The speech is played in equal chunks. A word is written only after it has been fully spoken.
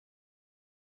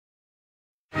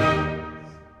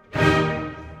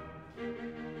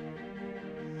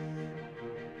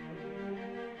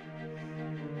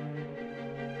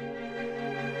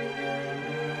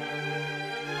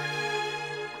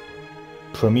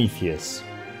Prometheus.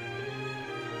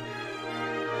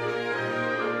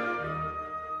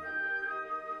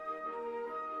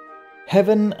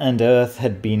 Heaven and earth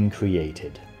had been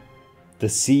created. The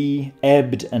sea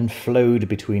ebbed and flowed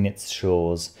between its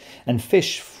shores, and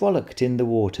fish frolicked in the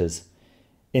waters.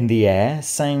 In the air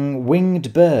sang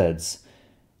winged birds,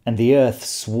 and the earth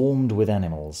swarmed with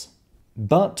animals.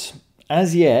 But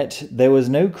as yet there was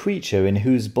no creature in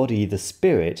whose body the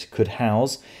spirit could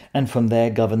house and from there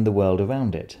govern the world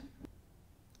around it.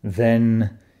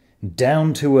 Then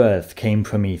down to earth came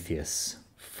Prometheus,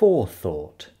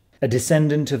 forethought, a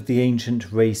descendant of the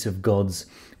ancient race of gods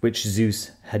which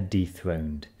Zeus had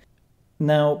dethroned.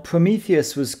 Now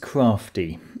Prometheus was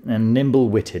crafty and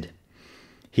nimble-witted.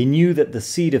 He knew that the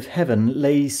seed of heaven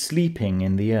lay sleeping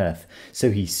in the earth,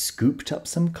 so he scooped up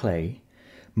some clay,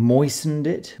 moistened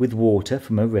it with water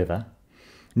from a river,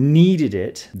 kneaded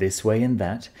it this way and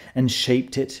that, and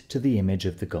shaped it to the image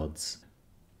of the gods.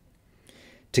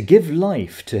 To give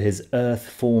life to his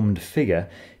earth-formed figure,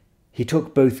 he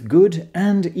took both good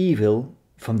and evil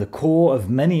from the core of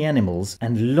many animals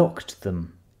and locked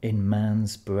them in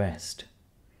man's breast.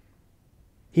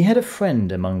 He had a friend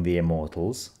among the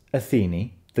immortals,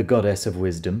 Athene, the goddess of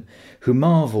wisdom, who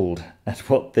marvelled at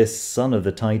what this son of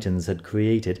the Titans had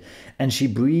created, and she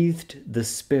breathed the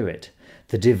spirit,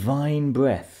 the divine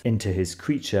breath, into his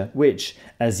creature, which,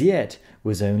 as yet,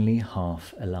 was only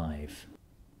half alive.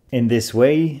 In this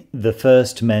way the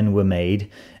first men were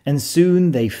made, and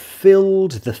soon they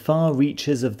filled the far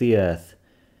reaches of the earth.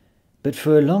 But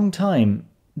for a long time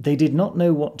they did not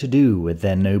know what to do with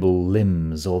their noble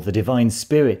limbs or the divine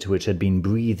spirit which had been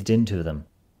breathed into them.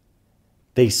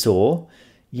 They saw,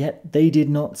 yet they did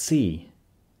not see.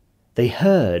 They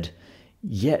heard,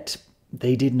 yet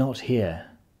they did not hear.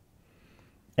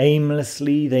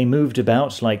 Aimlessly they moved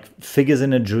about like figures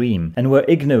in a dream, and were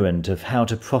ignorant of how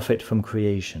to profit from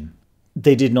creation.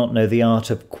 They did not know the art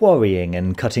of quarrying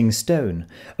and cutting stone,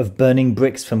 of burning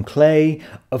bricks from clay,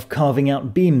 of carving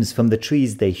out beams from the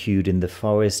trees they hewed in the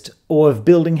forest, or of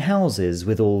building houses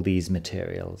with all these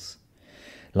materials.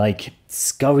 Like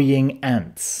scurrying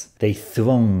ants, they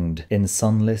thronged in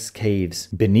sunless caves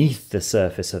beneath the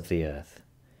surface of the earth.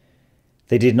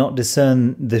 They did not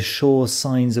discern the sure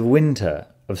signs of winter,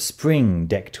 of spring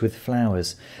decked with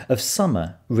flowers, of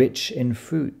summer rich in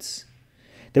fruits.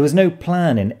 There was no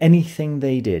plan in anything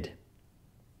they did.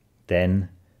 Then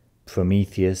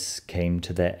Prometheus came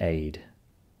to their aid.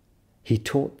 He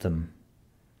taught them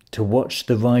to watch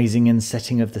the rising and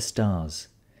setting of the stars,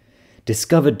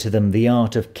 discovered to them the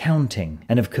art of counting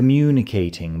and of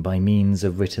communicating by means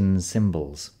of written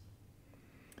symbols.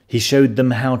 He showed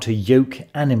them how to yoke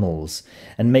animals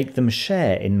and make them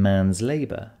share in man's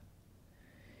labour.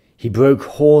 He broke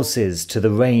horses to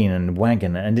the rein and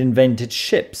wagon and invented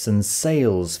ships and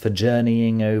sails for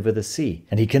journeying over the sea,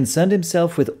 and he concerned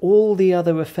himself with all the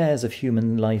other affairs of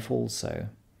human life also.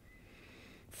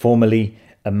 Formerly,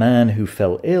 a man who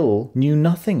fell ill knew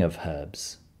nothing of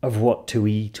herbs, of what to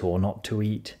eat or not to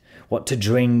eat, what to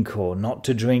drink or not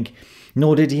to drink,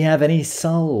 nor did he have any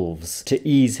salves to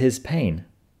ease his pain.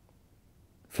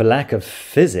 For lack of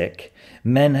physic,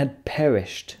 men had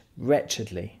perished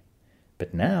wretchedly.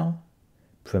 But now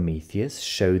Prometheus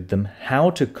showed them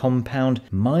how to compound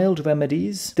mild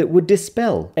remedies that would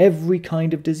dispel every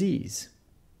kind of disease.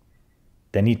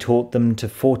 Then he taught them to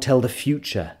foretell the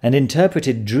future, and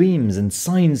interpreted dreams and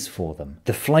signs for them,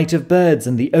 the flight of birds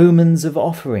and the omens of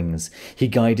offerings. He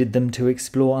guided them to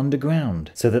explore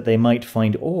underground, so that they might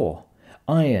find ore,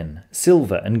 iron,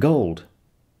 silver, and gold.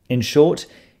 In short,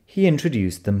 he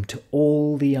introduced them to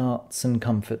all the arts and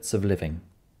comforts of living.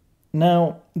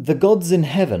 Now, the gods in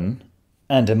heaven,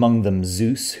 and among them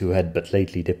Zeus, who had but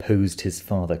lately deposed his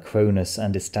father Cronus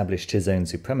and established his own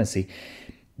supremacy,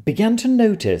 began to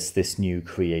notice this new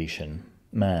creation,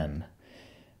 man.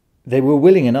 They were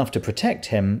willing enough to protect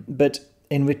him, but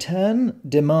in return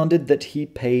demanded that he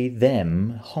pay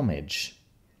them homage.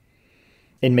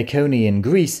 In Mycenaean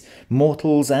Greece,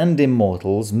 mortals and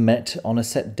immortals met on a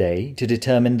set day to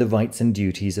determine the rights and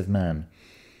duties of man.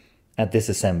 At this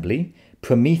assembly,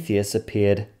 Prometheus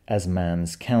appeared as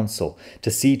man's counsel,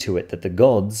 to see to it that the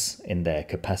gods, in their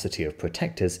capacity of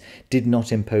protectors, did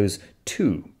not impose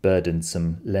too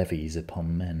burdensome levies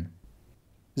upon men.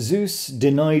 Zeus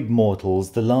denied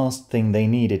mortals the last thing they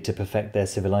needed to perfect their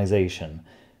civilization,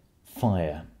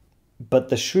 fire. But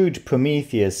the shrewd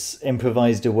Prometheus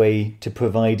improvised a way to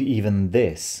provide even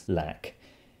this lack.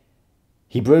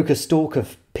 He broke a stalk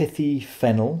of pithy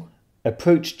fennel,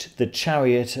 approached the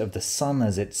chariot of the sun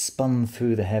as it spun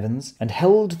through the heavens, and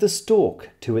held the stalk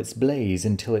to its blaze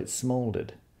until it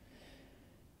smouldered.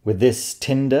 With this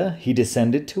tinder he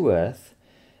descended to earth,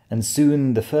 and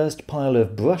soon the first pile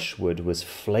of brushwood was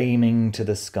flaming to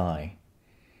the sky.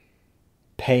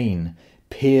 Pain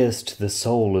pierced the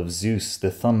soul of Zeus the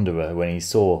Thunderer when he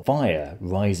saw fire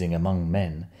rising among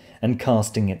men and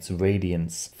casting its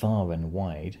radiance far and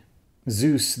wide.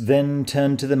 Zeus then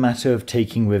turned to the matter of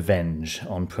taking revenge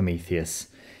on Prometheus.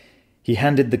 He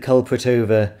handed the culprit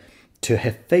over to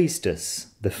Hephaestus,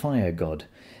 the fire god,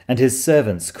 and his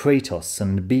servants Kratos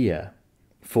and Bia,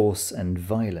 force and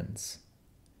violence.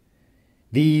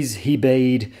 These he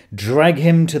bade drag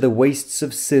him to the wastes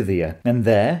of Scythia, and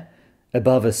there,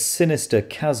 above a sinister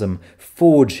chasm,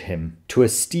 forge him to a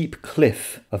steep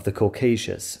cliff of the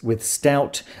Caucasus with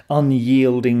stout,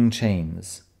 unyielding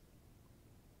chains.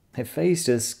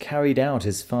 Hephaestus carried out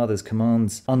his father's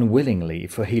commands unwillingly,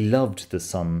 for he loved the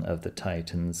son of the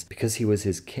Titans because he was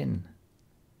his kin.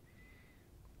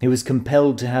 He was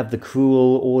compelled to have the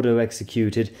cruel order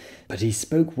executed, but he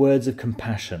spoke words of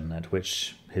compassion at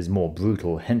which his more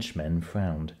brutal henchmen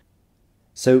frowned.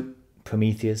 So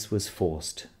Prometheus was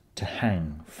forced to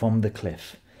hang from the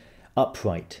cliff,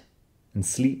 upright and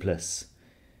sleepless,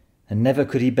 and never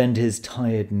could he bend his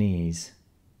tired knees.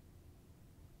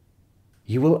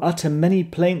 "You will utter many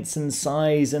plaints and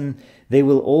sighs, and they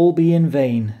will all be in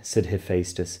vain," said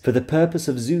Hephaestus, "for the purpose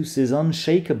of Zeus is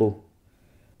unshakable.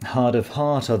 Hard of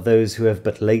heart are those who have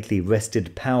but lately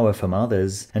wrested power from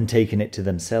others and taken it to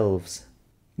themselves.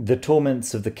 The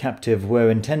torments of the captive were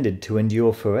intended to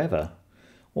endure forever,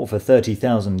 or for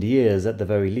 30,000 years at the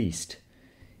very least."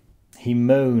 He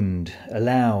moaned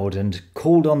aloud and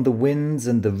called on the winds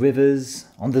and the rivers,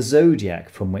 on the zodiac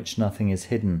from which nothing is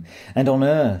hidden, and on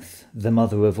earth, the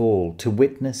mother of all, to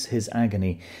witness his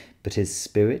agony, but his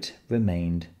spirit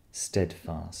remained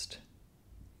steadfast.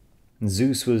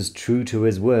 Zeus was true to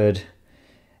his word.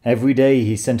 Every day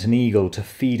he sent an eagle to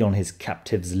feed on his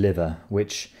captive's liver,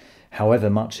 which, however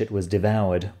much it was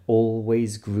devoured,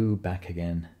 always grew back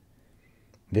again.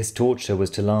 This torture was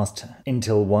to last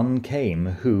until one came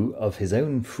who, of his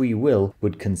own free will,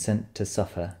 would consent to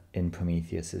suffer in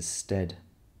Prometheus's stead.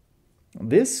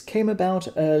 This came about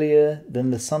earlier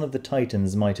than the son of the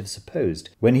Titans might have supposed.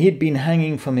 When he had been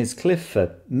hanging from his cliff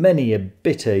for many a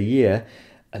bitter year,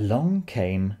 along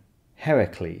came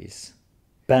Heracles,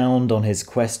 bound on his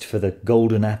quest for the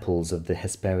golden apples of the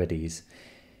Hesperides.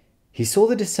 He saw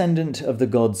the descendant of the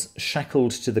gods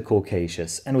shackled to the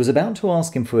Caucasus, and was about to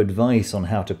ask him for advice on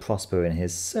how to prosper in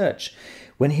his search,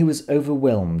 when he was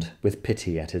overwhelmed with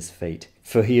pity at his fate,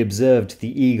 for he observed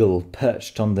the eagle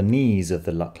perched on the knees of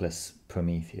the luckless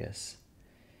Prometheus.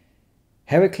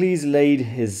 Heracles laid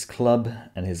his club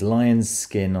and his lion's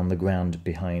skin on the ground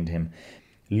behind him,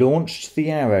 launched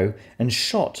the arrow, and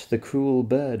shot the cruel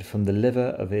bird from the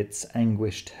liver of its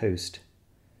anguished host.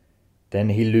 Then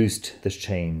he loosed the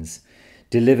chains,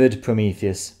 delivered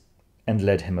Prometheus, and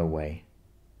led him away.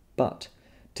 But,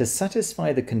 to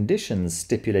satisfy the conditions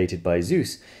stipulated by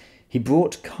Zeus, he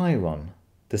brought Chiron,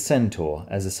 the centaur,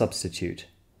 as a substitute,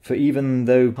 for even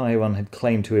though Chiron had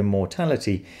claimed to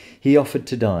immortality, he offered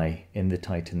to die in the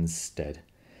Titan's stead.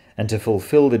 And to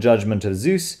fulfill the judgment of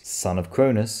Zeus, son of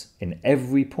Cronus, in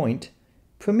every point,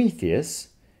 Prometheus,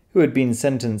 who had been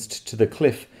sentenced to the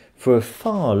cliff for a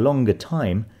far longer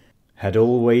time, had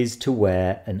always to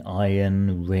wear an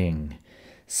iron ring,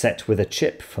 set with a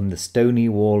chip from the stony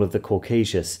wall of the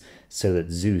Caucasus, so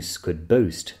that Zeus could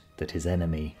boast that his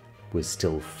enemy was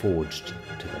still forged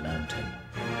to the mountain.